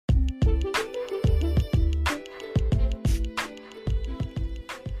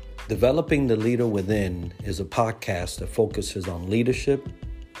Developing the Leader Within is a podcast that focuses on leadership,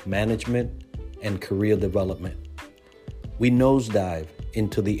 management, and career development. We nosedive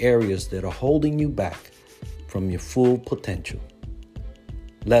into the areas that are holding you back from your full potential.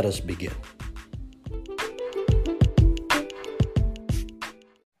 Let us begin.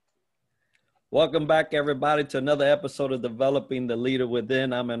 Welcome back, everybody, to another episode of Developing the Leader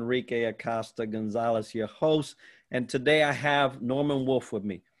Within. I'm Enrique Acosta Gonzalez, your host, and today I have Norman Wolfe with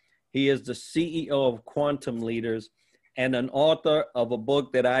me. He is the CEO of Quantum Leaders and an author of a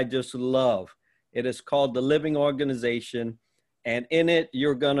book that I just love. It is called The Living Organization, and in it,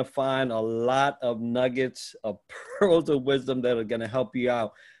 you're going to find a lot of nuggets of pearls of wisdom that are going to help you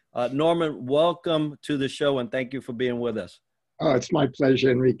out. Norman, welcome to the show, and thank you for being with us. Oh, it's my pleasure,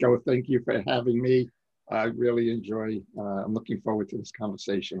 Enrico. Thank you for having me. I really enjoy, I'm looking forward to this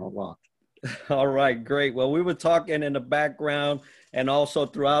conversation a lot. All right, great. Well, we were talking in the background and also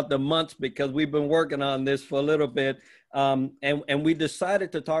throughout the months because we've been working on this for a little bit. And we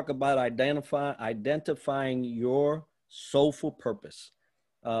decided to talk about identifying your soulful purpose.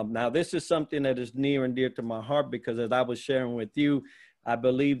 Now, this is something that is near and dear to my heart because as I was sharing with you, I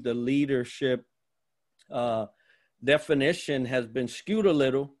believe the leadership definition has been skewed a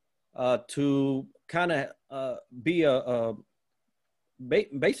little to kind of be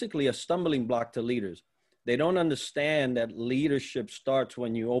basically a stumbling block to leaders. They don't understand that leadership starts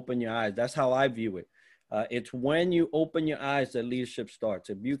when you open your eyes. That's how I view it. It's when you open your eyes that leadership starts.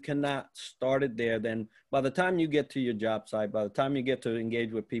 If you cannot start it there, then by the time you get to your job site, by the time you get to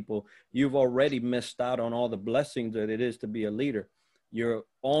engage with people, you've already missed out on all the blessings that it is to be a leader. You're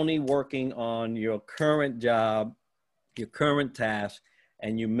only working on your current job, your current task,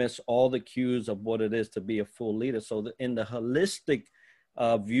 and you miss all the cues of what it is to be a full leader. So in the holistic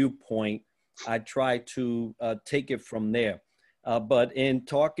viewpoint, I try to take it from there. But in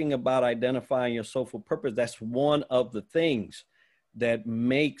talking about identifying your soulful purpose, that's one of the things that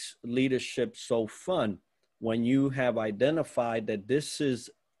makes leadership so fun. When you have identified that this is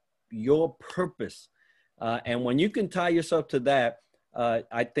your purpose, and when you can tie yourself to that,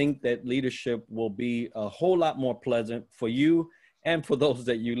 I think that leadership will be a whole lot more pleasant for you and for those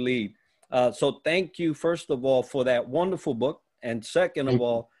that you lead. So thank you, first of all, for that wonderful book. And second of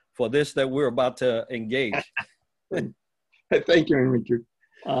all, for this that we're about to engage. Thank you, Enrique.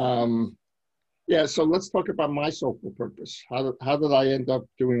 Yeah, so let's talk about my soulful purpose. How did I end up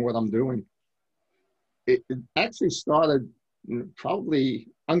doing what I'm doing? It actually started probably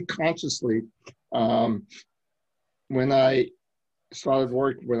unconsciously when I started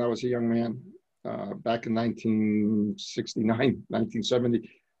work when I was a young man back in 1969, 1970.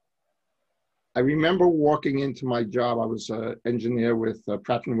 I remember walking into my job. I was an engineer with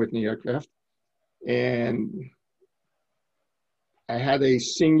Pratt & Whitney Aircraft, and I had a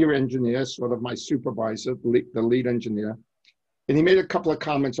senior engineer, sort of my supervisor, the lead engineer, and he made a couple of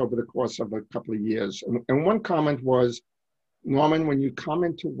comments over the course of a couple of years. And one comment was, Norman, when you come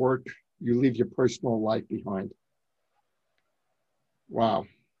into work, you leave your personal life behind. Wow.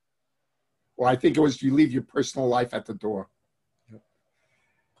 Well, I think it was you leave your personal life at the door. Yep.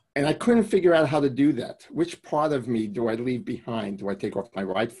 And I couldn't figure out how to do that. Which part of me do I leave behind? Do I take off my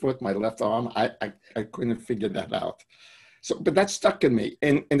right foot, my left arm? I couldn't figure that out. So, but that stuck in me.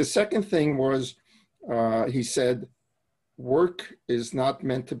 And the second thing was, he said, work is not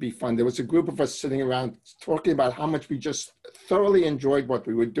meant to be fun. There was a group of us sitting around talking about how much we just thoroughly enjoyed what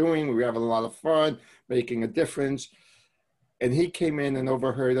we were doing. We were having a lot of fun, making a difference. And he came in and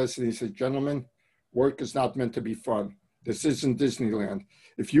overheard us and he said, gentlemen, work is not meant to be fun. This isn't Disneyland.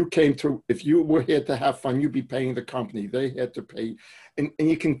 If you were here to have fun, you'd be paying the company. They had to pay. And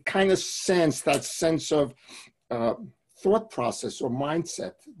you can kind of sense that sense of thought process or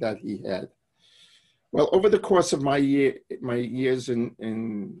mindset that he had. Well, over the course of my years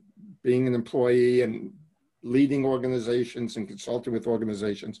in being an employee and leading organizations and consulting with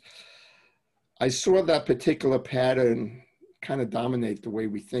organizations, I saw that particular pattern kind of dominate the way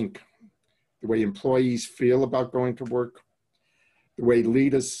we think, the way employees feel about going to work, the way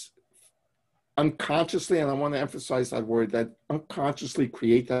leaders unconsciously, and I want to emphasize that word, that unconsciously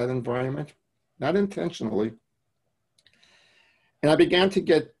create that environment, not intentionally. And I began to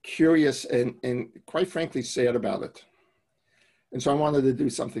get curious and quite frankly sad about it. And so I wanted to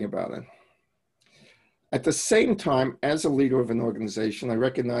do something about it. At the same time, as a leader of an organization, I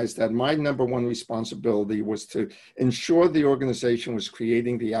recognized that my number one responsibility was to ensure the organization was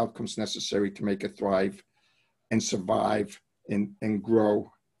creating the outcomes necessary to make it thrive and survive and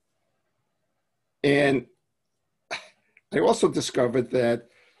grow. And I also discovered that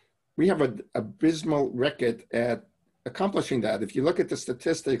we have an abysmal record at accomplishing that. If you look at the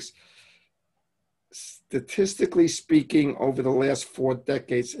statistics, statistically speaking, over the last 4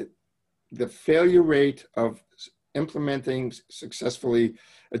 decades, the failure rate of implementing successfully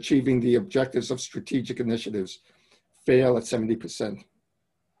achieving the objectives of strategic initiatives fail at 70%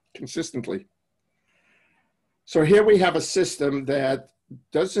 consistently. So here we have a system that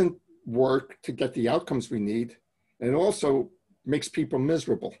doesn't work to get the outcomes we need, and it also makes people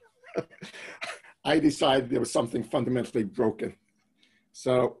miserable. I decided there was something fundamentally broken.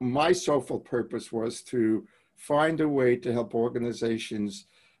 So my soulful purpose was to find a way to help organizations,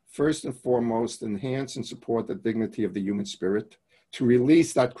 first and foremost, enhance and support the dignity of the human spirit, to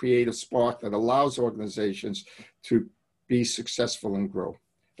release that creative spark that allows organizations to be successful and grow.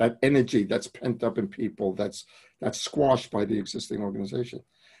 That energy that's pent up in people, that's squashed by the existing organization.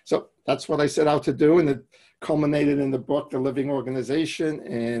 So that's what I set out to do, and it culminated in the book, The Living Organization,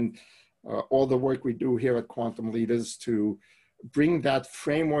 and all the work we do here at Quantum Leaders to bring that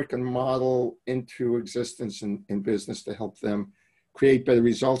framework and model into existence in business to help them create better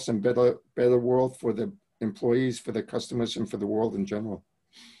results and better world for the employees, for the customers, and for the world in general.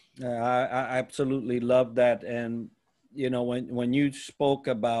 I absolutely love that. And, you know, when you spoke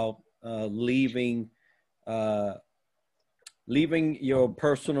about leaving your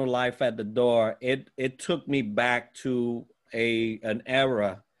personal life at the door, it took me back to an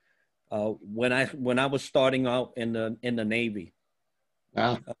era when I was starting out in the Navy.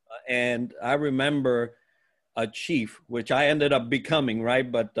 And I remember a chief, which I ended up becoming,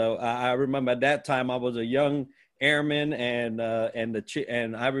 right? But I remember at that time I was a young airman, and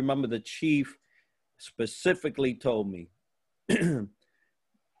I remember the chief specifically told me, the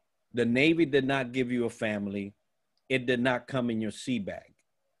Navy did not give you a family. It did not come in your sea bag.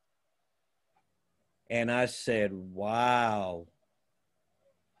 And I said, wow.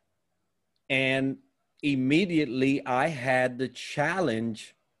 And immediately I had the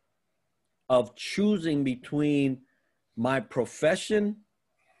challenge of choosing between my profession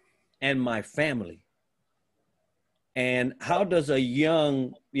and my family. And how does a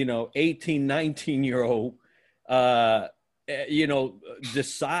young, 18, 19-year-old,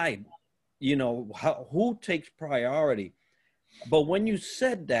 decide, who takes priority? But when you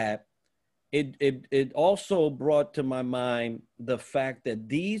said that, it also brought to my mind the fact that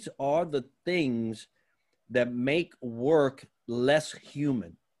these are the things that make work less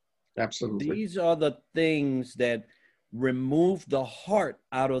human. Absolutely. These are the things that remove the heart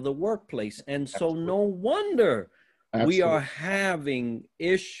out of the workplace. And so Absolutely. No wonder Absolutely. We are having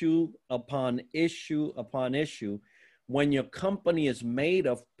issue upon issue upon issue when your company is made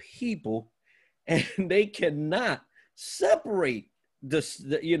of people and they cannot separate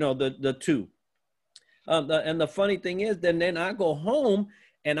the two. And the funny thing is, then I go home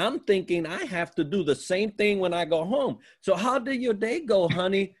and I'm thinking I have to do the same thing when I go home. So how did your day go,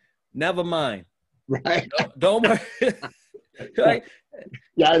 honey? Never mind. Right. Don't worry. Right?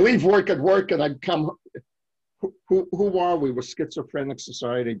 Yeah, I leave work at work and I come. Who are we? We're schizophrenic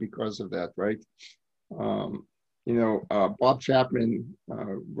society because of that, right? Bob Chapman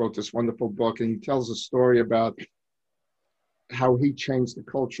wrote this wonderful book, and he tells a story about how he changed the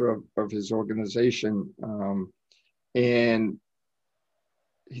culture of his organization. And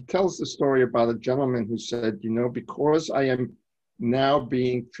he tells the story about a gentleman who said, because I am now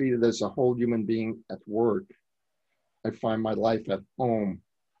being treated as a whole human being at work, I find my life at home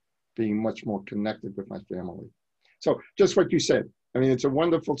being much more connected with my family. So just what you said. I mean, it's a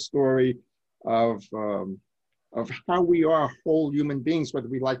wonderful story of how we are whole human beings, whether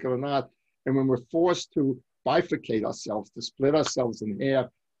we like it or not. And when we're forced to bifurcate ourselves, to split ourselves in half,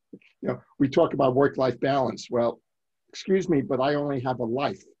 we talk about work-life balance. Well, excuse me, but I only have a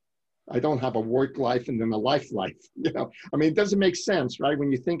life. I don't have a work life and then a life. I mean, it doesn't make sense, right?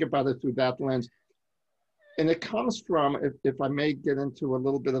 When you think about it through that lens. And it comes from, if I may get into a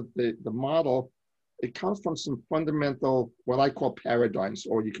little bit of the model, it comes from some fundamental, what I call paradigms,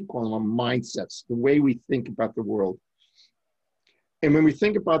 or you can call them mindsets, the way we think about the world. And when we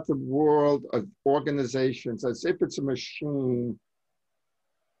think about the world of organizations as if it's a machine,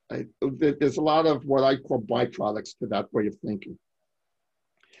 there's a lot of what I call byproducts to that way of thinking.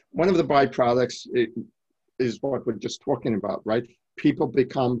 One of the byproducts is what we're just talking about, right? People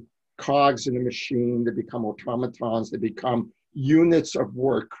become cogs in the machine, they become automatons, they become units of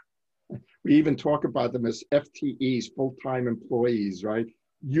work. We even talk about them as FTEs, full-time employees, right?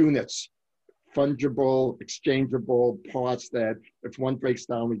 Units, fungible, exchangeable parts that if one breaks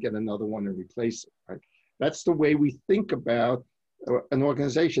down, we get another one and replace it, right? That's the way we think about an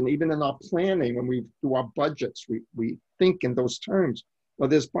organization. Even in our planning, when we do our budgets, we think in those terms. Well,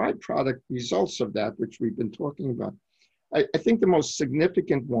 there's byproduct results of that, which we've been talking about. I think the most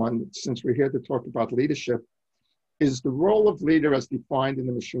significant one, since we're here to talk about leadership, is the role of leader as defined in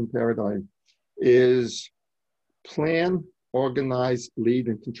the machine paradigm is plan, organize, lead,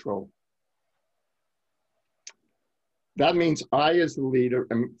 and control. That means I, as the leader,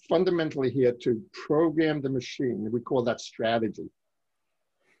 am fundamentally here to program the machine. We call that strategy.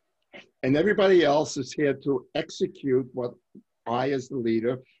 And everybody else is here to execute what I, as the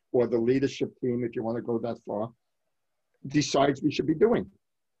leader, or the leadership team, if you want to go that far, decides we should be doing.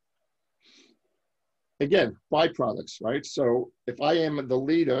 Again, byproducts, right? So if I am the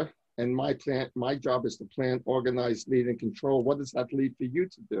leader and my job is to plan, organize, lead, and control, what does that lead for you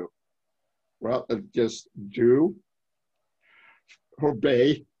to do? Well, just do,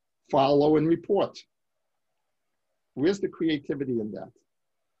 obey, follow, and report. Where's the creativity in that?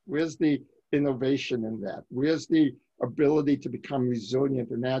 Where's the innovation in that? Where's the ability to become resilient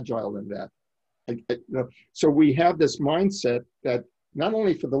and agile in that? So we have this mindset that not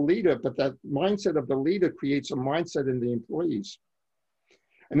only for the leader, but that mindset of the leader creates a mindset in the employees.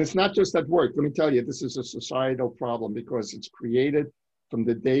 And it's not just at work. Let me tell you, this is a societal problem because it's created from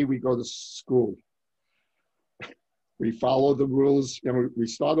the day we go to school. We follow the rules. You know, we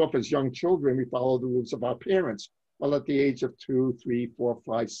start off as young children. We follow the rules of our parents. Well, at the age of 2, 3, 4,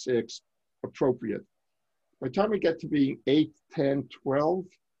 5, 6, appropriate. By the time we get to being 8, 10, 12,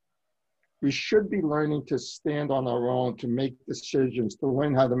 we should be learning to stand on our own, to make decisions, to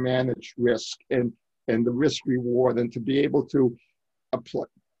learn how to manage risk and the risk reward, and to be able to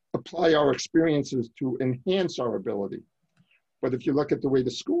apply our experiences to enhance our ability. But if you look at the way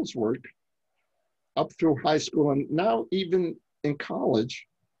the schools work, up through high school and now even in college,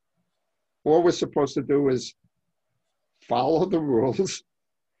 all we're supposed to do is follow the rules,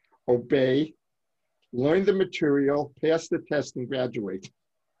 obey, learn the material, pass the test, and graduate.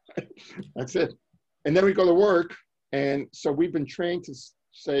 That's it. And then we go to work. And so we've been trained to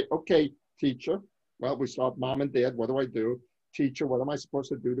say, okay, teacher, well, we start mom and dad, what do I do? Teacher, what am I supposed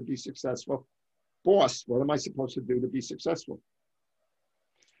to do to be successful? Boss, what am I supposed to do to be successful?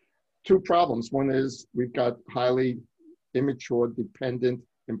 Two problems. One is we've got highly immature, dependent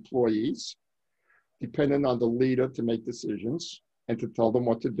employees, dependent on the leader to make decisions and to tell them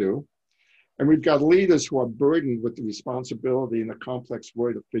what to do. And we've got leaders who are burdened with the responsibility in the complex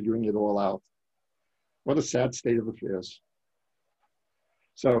world of figuring it all out. What a sad state of affairs.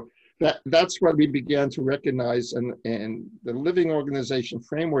 So that's what we began to recognize. And the Living Organization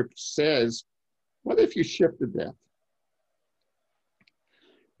Framework says, what if you shifted that?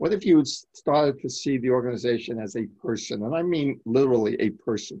 What if you started to see the organization as a person? And I mean literally a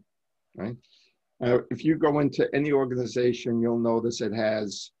person, right? If you go into any organization, you'll notice it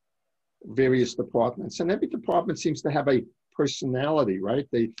has various departments, and every department seems to have a personality, right?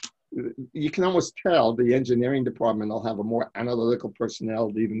 You can almost tell the engineering department will have a more analytical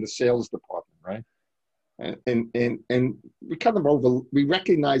personality than the sales department, right? And we kind of we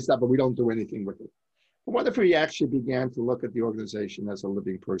recognize that, but we don't do anything with it. But what if we actually began to look at the organization as a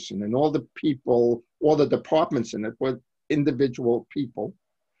living person, and all the people, all the departments in it were individual people.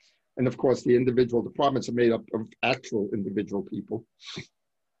 And of course, the individual departments are made up of actual individual people.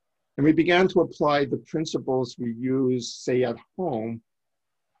 And we began to apply the principles we use, say, at home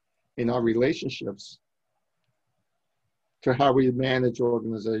in our relationships to how we manage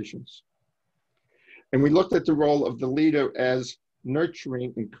organizations. And we looked at the role of the leader as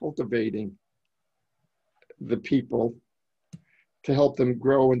nurturing and cultivating the people to help them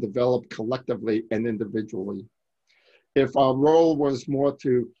grow and develop collectively and individually. If our role was more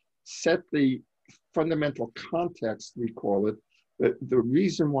to set the fundamental context, we call it, the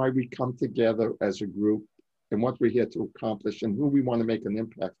reason why we come together as a group and what we're here to accomplish and who we want to make an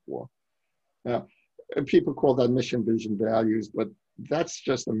impact for. Now, people call that mission, vision, values, but that's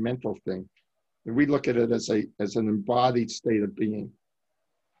just a mental thing. And we look at it as an embodied state of being.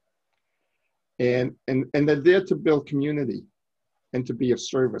 And they're there to build community and to be of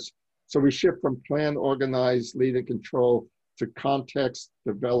service. So we shift from plan, organize, lead, and control to context,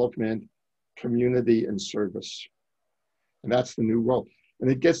 development, community, and service. And that's the new role. And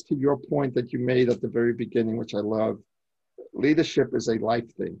it gets to your point that you made at the very beginning, which I love. Leadership is a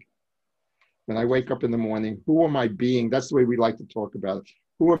life thing. When I wake up in the morning, who am I being? That's the way we like to talk about it.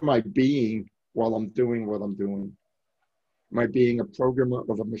 Who am I being while I'm doing what I'm doing? Am I being a programmer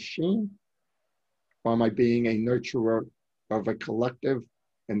of a machine? Or am I being a nurturer of a collective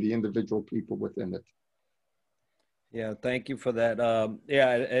and the individual people within it? Yeah, thank you for that.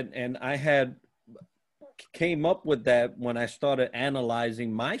 And I came up with that when I started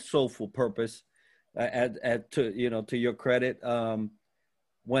analyzing my soulful purpose. To your credit,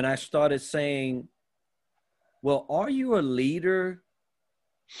 when I started saying, Well, are you a leader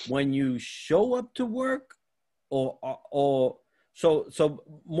when you show up to work, or so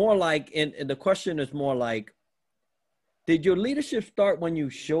more like, and the question is more like, did your leadership start when you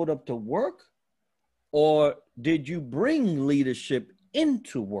showed up to work, or did you bring leadership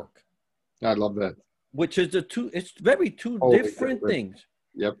into work? I love that. Which is it's very two Totally different different. things.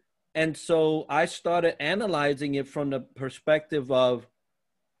 Yep. And so I started analyzing it from the perspective of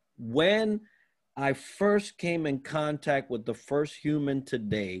when I first came in contact with the first human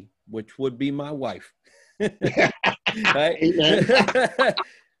today, which would be my wife, right? Amen.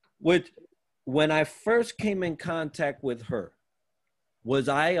 Which, when I first came in contact with her, was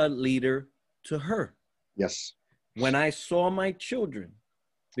I a leader to her? Yes. When I saw my children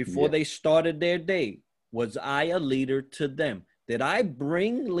before Yeah. they started their day, was I a leader to them? Did I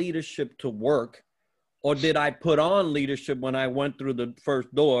bring leadership to work, or did I put on leadership when I went through the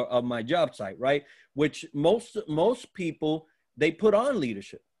first door of my job site, right? Which most people, they put on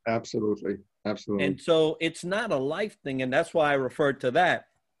leadership. Absolutely. Absolutely. And so it's not a life thing. And that's why I referred to that.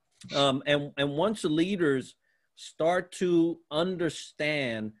 And once leaders start to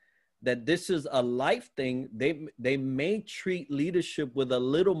understand that this is a life thing, they may treat leadership with a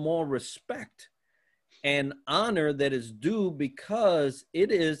little more respect and honor that is due, because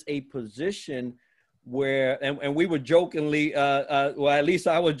it is a position where, and we were jokingly, well, at least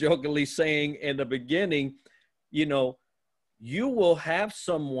I was jokingly saying in the beginning, you know, you will have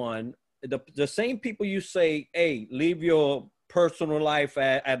someone, the same people you say, hey, leave your personal life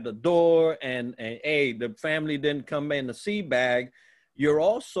at the door, and hey, the family didn't come in the sea bag. You're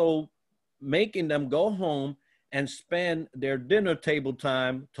also making them go home and spend their dinner table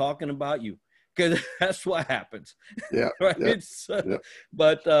time talking about you, because that's what happens. Yeah. Right. Yeah. Yeah.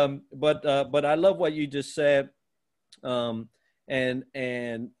 But I love what you just said. And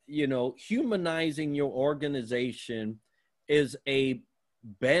you know, humanizing your organization is a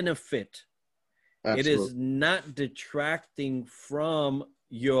benefit. It is Absolutely. not detracting from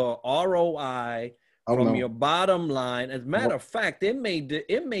your ROI, Oh from no. your bottom line. As a matter No. of fact, it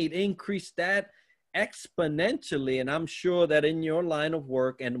may increase that exponentially. And I'm sure that in your line of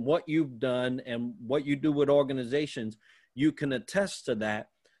work and what you've done and what you do with organizations, you can attest to that.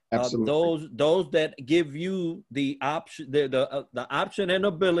 Absolutely. Those that give you the option, the option and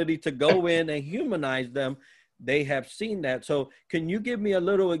ability to go in and humanize them, they have seen that. So can you give me a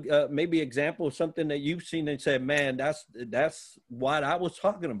little maybe example of something that you've seen and said, man, that's what I was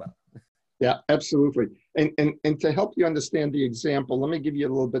talking about? Yeah, absolutely. And to help you understand the example, let me give you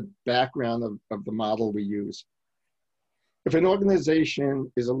a little bit background of the model we use. If an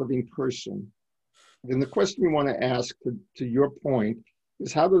organization is a living person, then the question you want to ask, to your point,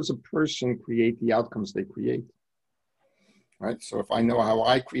 is how does a person create the outcomes they create? Right? So if I know how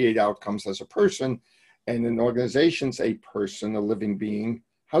I create outcomes as a person, and an organization's a person, a living being,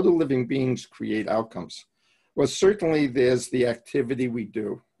 how do living beings create outcomes? Well, certainly there's the activity we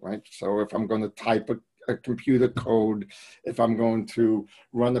do, right? So if I'm going to type a computer code, if I'm going to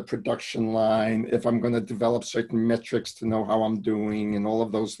run a production line, if I'm going to develop certain metrics to know how I'm doing and all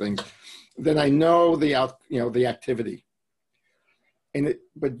of those things, then I know the activity.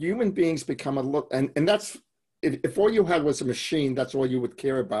 But human beings become a look, and that's, if all you had was a machine, that's all you would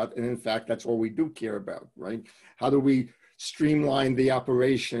care about. And in fact, that's all we do care about, right? How do we streamline the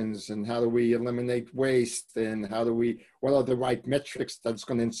operations, and how do we eliminate waste, and what are the right metrics that's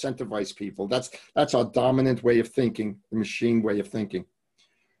going to incentivize people? That's our dominant way of thinking, the machine way of thinking.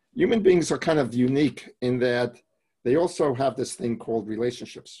 Human beings are kind of unique in that they also have this thing called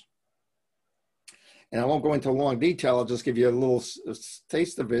relationships. And I won't go into long detail, I'll just give you a little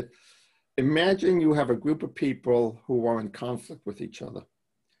taste of it. Imagine you have a group of people who are in conflict with each other,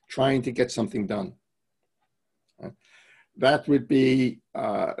 trying to get something done. That would be,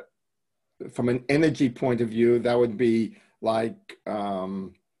 from an energy point of view, that would be like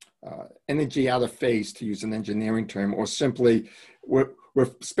energy out of phase, to use an engineering term, or simply we're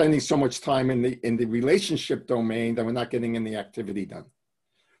spending so much time in the relationship domain that we're not getting any activity done.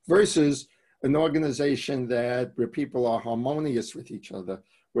 Versus an organization where people are harmonious with each other,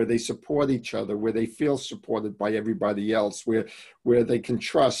 where they support each other, where they feel supported by everybody else, where they can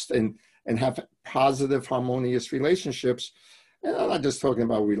trust and have positive, harmonious relationships. And I'm not just talking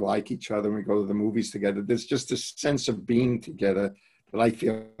about we like each other and we go to the movies together. There's just a sense of being together that I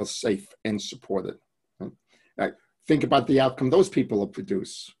feel safe and supported. Right? Think about the outcome those people will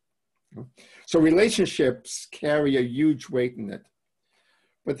produce. So relationships carry a huge weight in it.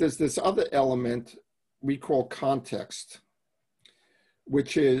 But there's this other element we call context,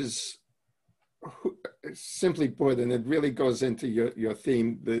 which is, simply put, and it really goes into your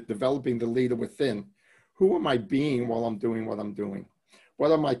theme, developing the leader within. who am I being while I'm doing what I'm doing?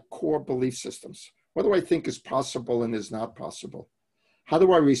 What are my core belief systems? What do I think is possible and is not possible? How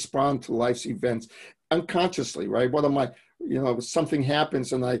do I respond to life's events unconsciously, right? What am I, something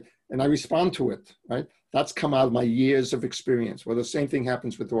happens and I respond to it, right? That's come out of my years of experience. Well, the same thing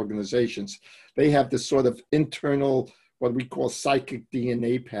happens with organizations. They have this sort of internal, what we call psychic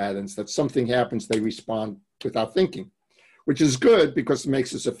DNA patterns, that something happens, they respond without thinking, which is good because it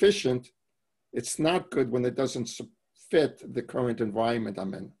makes us efficient. It's not good when it doesn't fit the current environment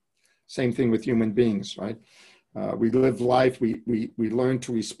I'm in. Same thing with human beings, right? We live life, we learn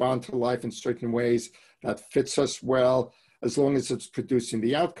to respond to life in certain ways that fits us well. As long as it's producing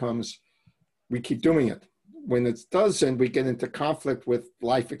the outcomes, we keep doing it. When it doesn't, we get into conflict with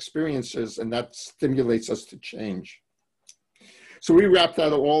life experiences, and that stimulates us to change. So we wrap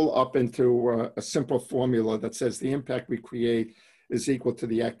that all up into a simple formula that says the impact we create is equal to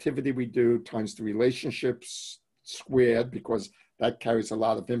the activity we do times the relationships squared, because that carries a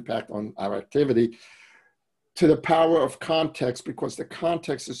lot of impact on our activity, to the power of context, because the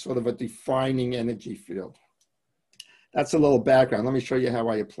context is sort of a defining energy field. That's a little background. Let me show you how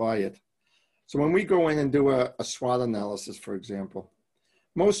I apply it. So when we go in and do a SWOT analysis, for example,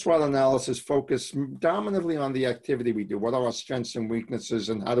 most SWOT analysis focus dominantly on the activity we do. What are our strengths and weaknesses,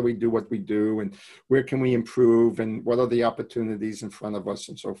 and how do we do what we do, and where can we improve, and what are the opportunities in front of us,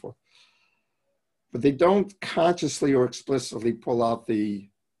 and so forth. But they don't consciously or explicitly pull out the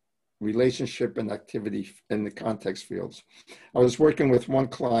relationship and activity in the context fields. I was working with one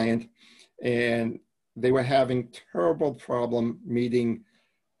client, and they were having terrible problem meeting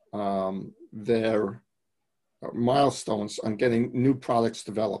their milestones on getting new products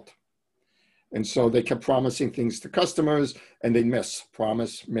developed. And so they kept promising things to customers, and they miss,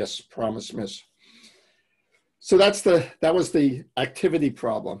 promise, miss, promise, miss. So that was the activity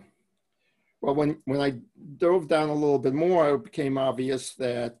problem. Well, when I dove down a little bit more, it became obvious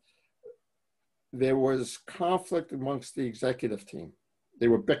that there was conflict amongst the executive team. They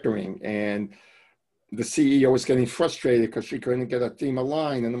were bickering, and the CEO was getting frustrated because she couldn't get a team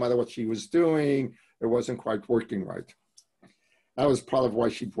aligned, and no matter what she was doing, it wasn't quite working right. That was part of why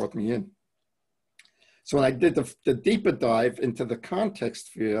she brought me in. So when I did the deeper dive into the context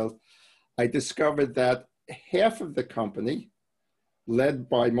field, I discovered that half of the company, led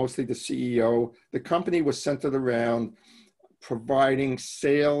by mostly the CEO, the company was centered around providing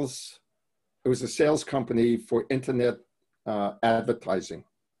sales. It was a sales company for internet advertising.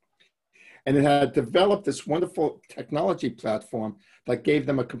 And it had developed this wonderful technology platform that gave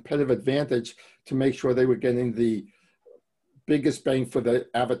them a competitive advantage to make sure they were getting the biggest bang for the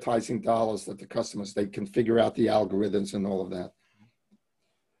advertising dollars that the customers, they can figure out the algorithms and all of that.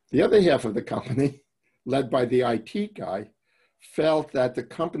 The other half of the company, led by the IT guy, felt that the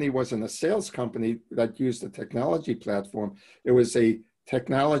company wasn't a sales company that used a technology platform. It was a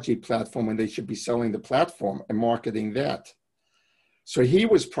technology platform, and they should be selling the platform and marketing that. So he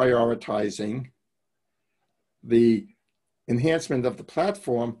was prioritizing the enhancement of the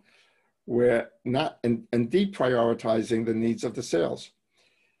platform, where not and deprioritizing the needs of the sales.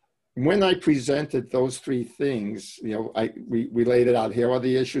 When I presented those three things, we laid it out. Here are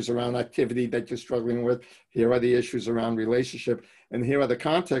the issues around activity that you're struggling with. Here are the issues around relationship, and here are the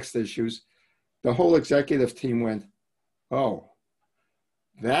context issues. The whole executive team went, "Oh,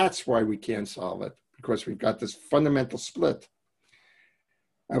 that's why we can't solve it, because we've got this fundamental split."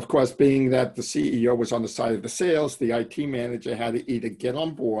 Of course, being that the CEO was on the side of the sales, the IT manager had to either get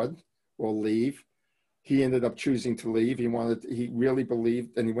on board or leave. He ended up choosing to leave. He really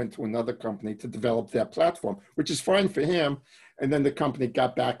believed, and he went to another company to develop their platform, which is fine for him. And then the company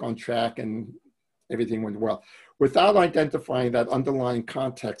got back on track and everything went well. Without identifying that underlying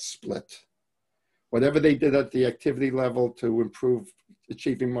context split, whatever they did at the activity level to improve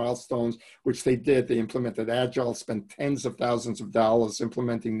achieving milestones, which they did. They implemented Agile, spent tens of thousands of dollars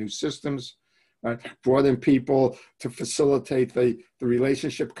implementing new systems, right? Brought in people to facilitate the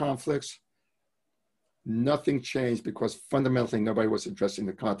relationship conflicts. Nothing changed because fundamentally nobody was addressing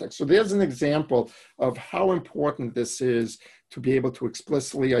the context. So there's an example of how important this is to be able to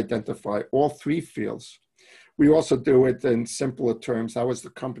explicitly identify all three fields. We also do it in simpler terms. That was the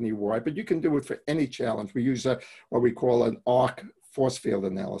company-wide, but you can do it for any challenge. We use what we call an ARC force field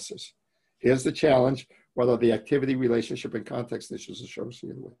analysis. Here's the challenge. What are the activity, relationship, and context issues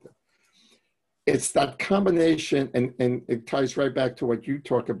associated with it? It's that combination, and it ties right back to what you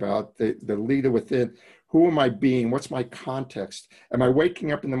talk about, the leader within. Who am I being? What's my context? Am I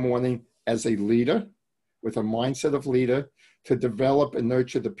waking up in the morning as a leader with a mindset of leader to develop and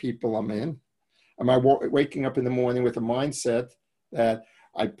nurture the people I'm in? Am I waking up in the morning with a mindset that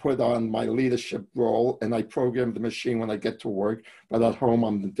I put on my leadership role and I program the machine when I get to work, but at home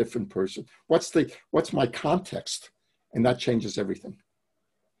I'm a different person. What's my context? And that changes everything.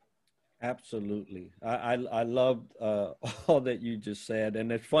 Absolutely. I loved all that you just said.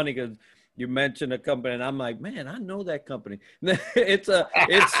 And it's funny because you mentioned a company and I'm like, man, I know that company. it's a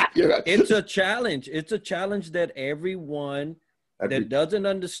Yeah. it's a challenge. It's a challenge that everyone that doesn't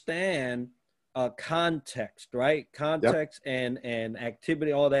understand context, right? Context and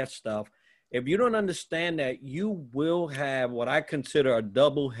activity, all that stuff. If you don't understand that, you will have what I consider a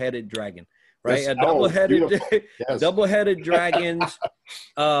double-headed dragon, right? Yes. A double-headed Yes. double-headed dragons.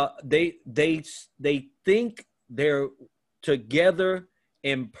 They think they're together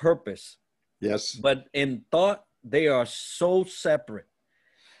in purpose. Yes. But in thought, they are so separate.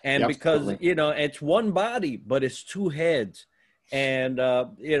 And because, you know, it's one body, but it's two heads. And,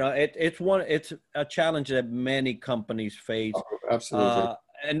 you know, it's a challenge that many companies face. Oh, absolutely.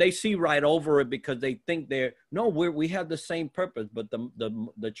 And they see right over it because they think we have the same purpose, but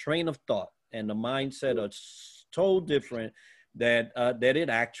the train of thought and the mindset are so different that it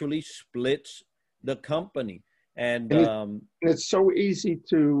actually splits the company. And it's so easy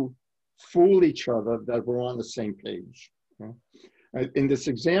to fool each other that we're on the same page. In this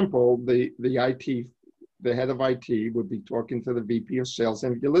example, the head of IT would be talking to the VP of sales.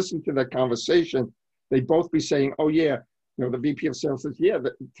 And if you listen to that conversation, they'd both be saying, oh yeah, you know, the VP of sales says, yeah,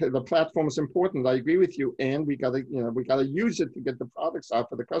 the platform is important. I agree with you. And we gotta use it to get the products out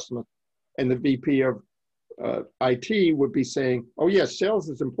for the customer. And the VP of IT would be saying, oh yeah, sales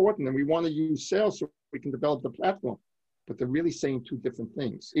is important and we want to use sales so we can develop the platform. But they're really saying two different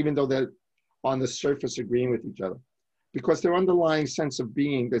things, even though they're on the surface agreeing with each other. Because their underlying sense of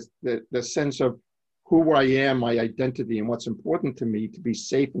being, the sense of who I am, my identity, and what's important to me to be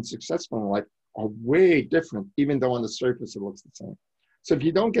safe and successful in life are way different, even though on the surface it looks the same. So if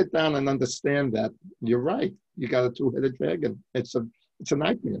you don't get down and understand that, you're right. You got a two-headed dragon. It's a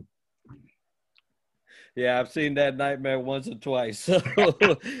nightmare. Yeah, I've seen that nightmare once or twice. So,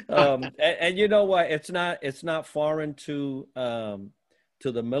 and you know what? It's not foreign to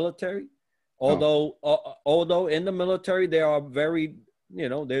the military. Although in the military there are very, you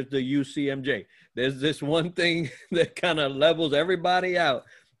know, there's the UCMJ. There's this one thing that kind of levels everybody out.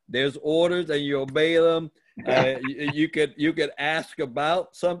 There's orders and you obey them. You could ask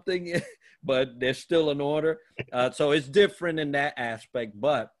about something, but there's still an order. So it's different in that aspect.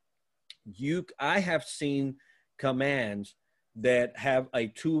 But I have seen commands that have a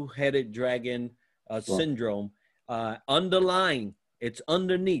two-headed dragon syndrome underlying. It's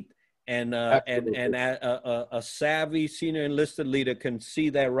underneath. And a savvy senior enlisted leader can see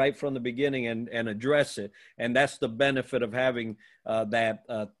that right from the beginning and address it. And that's the benefit of having that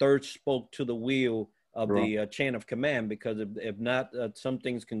third spoke to the wheel of the chain of command, because if not, some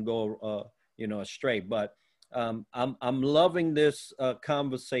things can go astray. But I'm loving this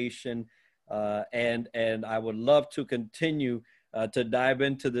conversation, and I would love to continue to dive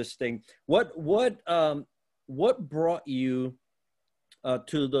into this thing. What brought you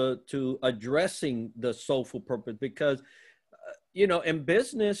to addressing the soulful purpose? Because in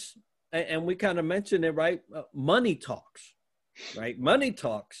business, and we kind of mentioned it, right? Money talks, right? Money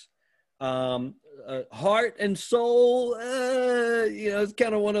talks. Heart and soul, it's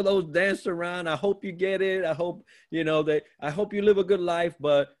kind of one of those dance around. I hope you get it. I hope I hope you live a good life,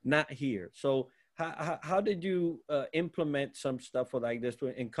 but not here. So how did you implement some stuff like this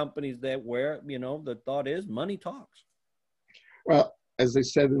in companies where the thought is money talks? Well, as I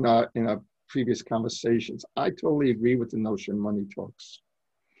said in our previous conversations, I totally agree with the notion money talks.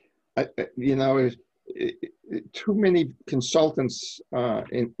 Too many consultants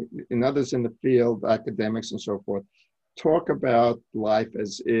and others in the field, academics and so forth, talk about life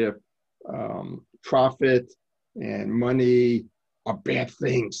as if profit and money are bad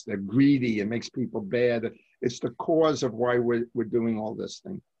things. They're greedy. It makes people bad. It's the cause of why we're doing all this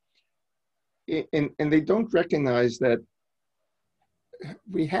thing. And they don't recognize that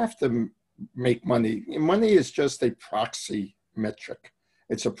we have to make money. Money is just a proxy metric.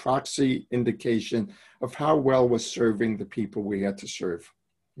 It's a proxy indication of how well we're serving the people we had to serve.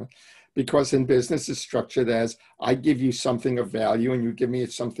 Because in business, it's structured as I give you something of value and you give me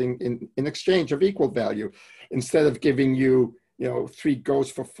something in exchange of equal value. Instead of giving you, 3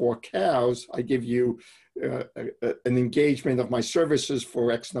 goats for 4 cows, I give you an engagement of my services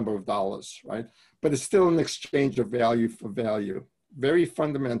for X number of dollars, right? But it's still an exchange of value for value. Very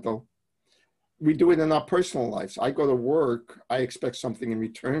fundamental. We do it in our personal lives. I go to work, I expect something in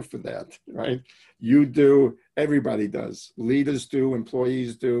return for that, right? You do, everybody does. Leaders do,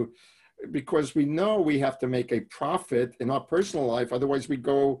 employees do. because we know we have to make a profit in our personal life. Otherwise we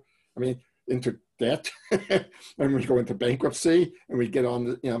go, into debt and we go into bankruptcy and we get on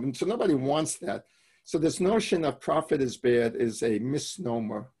the, so nobody wants that. So this notion of profit is bad is a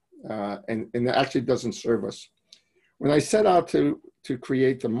misnomer, and it actually doesn't serve us. When I set out to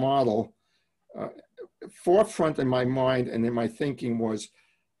create the model, forefront in my mind and in my thinking was,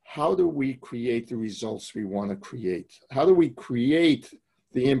 how do we create the results we want to create? How do we create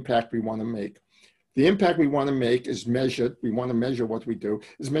the impact we want to make? The impact we want to make is measured. We want to measure what we do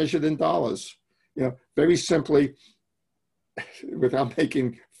is measured in dollars. Very simply, without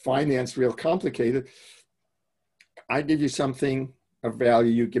making finance real complicated, I give you something of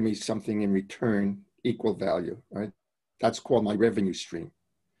value, you give me something in return, equal value, right? That's called my revenue stream.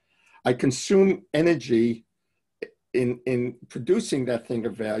 I consume energy in producing that thing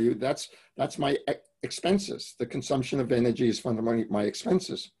of value. That's my expenses. The consumption of energy is fundamentally my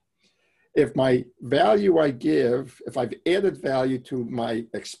expenses. If my value I give, if I've added value to my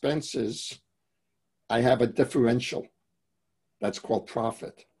expenses, I have a differential. That's called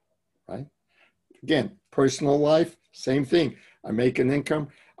profit, right? Again, personal life, same thing. I make an income.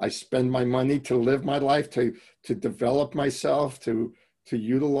 I spend my money to live my life, to develop myself, to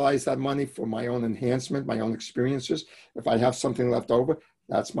utilize that money for my own enhancement, my own experiences. If I have something left over,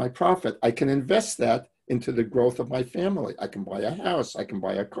 that's my profit. I can invest that into the growth of my family. I can buy a house. I can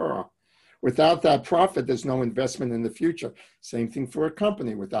buy a car. Without that profit, there's no investment in the future. Same thing for a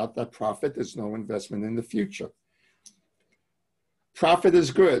company. Without that profit, there's no investment in the future. Profit is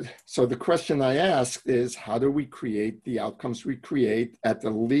good. So the question I asked is, how do we create the outcomes we create at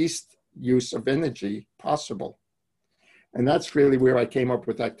the least use of energy possible? And that's really where I came up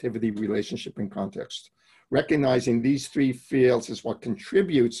with activity, relationship, and context. Recognizing these three fields is what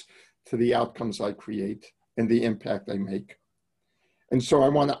contributes to the outcomes I create and the impact I make. And so I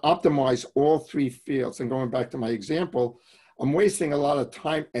want to optimize all three fields. And going back to my example, I'm wasting a lot of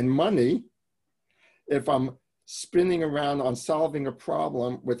time and money if I'm spinning around on solving a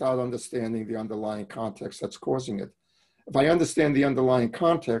problem without understanding the underlying context that's causing it. If I understand the underlying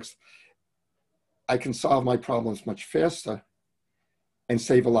context, I can solve my problems much faster and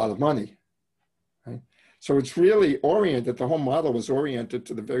save a lot of money. Right? So it's really oriented, the whole model was oriented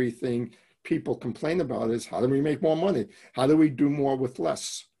to the very thing people complain about is, how do we make more money? How do we do more with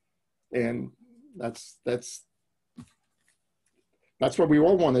less? And that's what we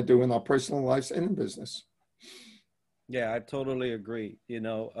all want to do in our personal lives and in business. Yeah, I totally agree.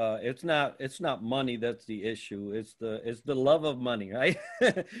 It's not money that's the issue. It's the love of money, right?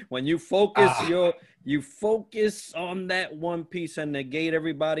 When you focus you focus on that one piece and negate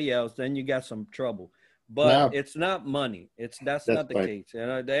everybody else, then you got some trouble. But it's not money. That's not the right. case.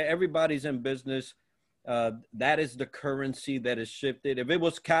 Everybody's in business. That is the currency that is shifted. If it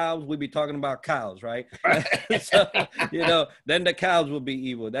was cows, we'd be talking about cows, right? So, then the cows will be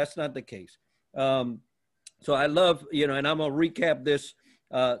evil. That's not the case. So I love, and I'm going to recap this.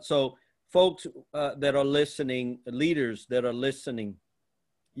 So folks that are listening, leaders that are listening,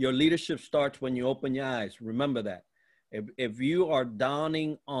 your leadership starts when you open your eyes. Remember that. If you are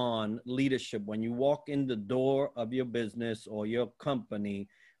downing on leadership, when you walk in the door of your business or your company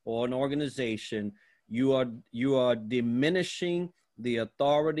or an organization, you are diminishing the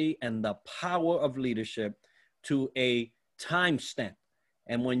authority and the power of leadership to a timestamp.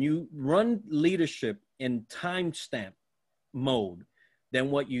 And when you run leadership in timestamp mode,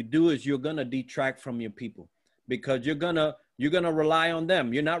 then what you do is you're going to detract from your people, because you're going to rely on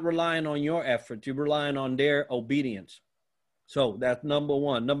them. You're not relying on your effort. You're relying on their obedience. So that's number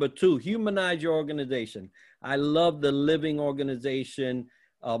one. Number two, humanize your organization. I love the living organization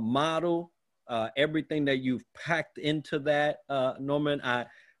model, everything that you've packed into that, Norman.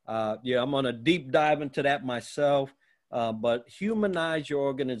 I'm going to deep dive into that myself. But humanize your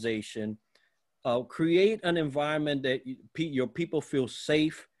organization, create an environment that your people feel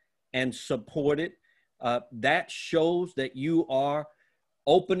safe and supported. That shows that you are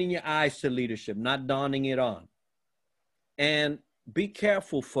opening your eyes to leadership, not donning it on. And be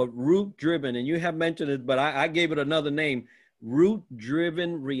careful for root-driven, and you have mentioned it, but I gave it another name,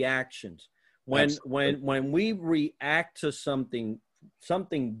 root-driven reactions. When we react to something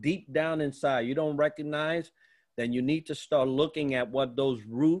deep down inside you don't recognize, then you need to start looking at what those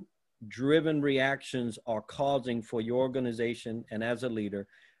root-driven reactions are causing for your organization and as a leader.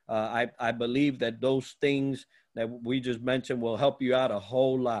 I believe that those things that we just mentioned will help you out a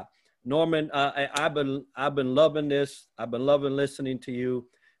whole lot. Norman, I've been loving this. I've been loving listening to you.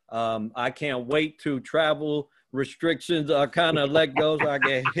 I can't wait to travel. Restrictions are kind of let go, so I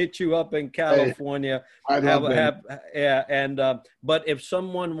can hit you up in California. I love that. Yeah, and but if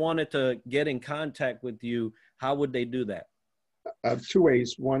someone wanted to get in contact with you, how would they do that? Two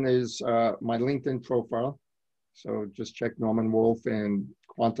ways. One is my LinkedIn profile. So just check Norman Wolfe and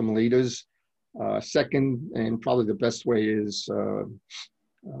Quantum Leaders. Second, and probably the best way is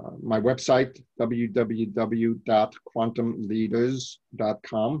my website,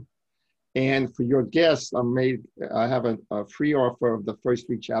 www.quantumleaders.com. And for your guests, I have a free offer of the first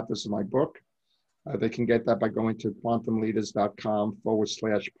 3 chapters of my book. They can get that by going to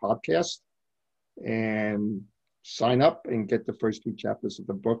quantumleaders.com/podcast and sign up and get the first 2 chapters of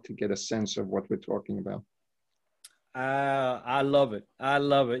the book to get a sense of what we're talking about. I love it. I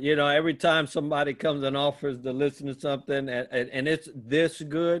love it. You know, every time somebody comes and offers to listen to something and it's this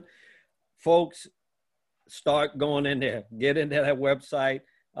good, folks, start going in there. Get into that website.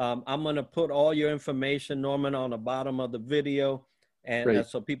 I'm going to put all your information, Norman, on the bottom of the video, and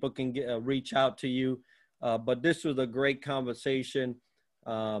so people can reach out to you. But this was a great conversation,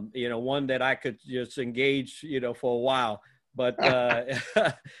 you know, one that I could just engage, you know, for a while. But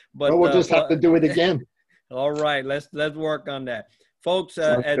well, we'll just have to do it again. All right, let's work on that, folks.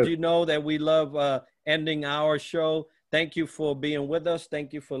 As you know, that we love ending our show. Thank you for being with us.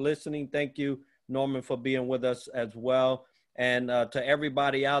 Thank you for listening. Thank you, Norman, for being with us as well. And to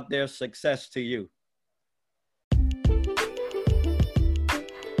everybody out there, success to you.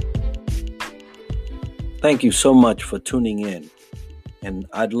 Thank you so much for tuning in. And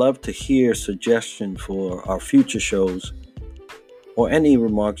I'd love to hear suggestions for our future shows or any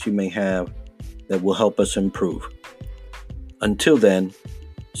remarks you may have that will help us improve. Until then,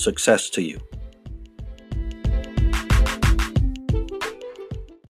 success to you.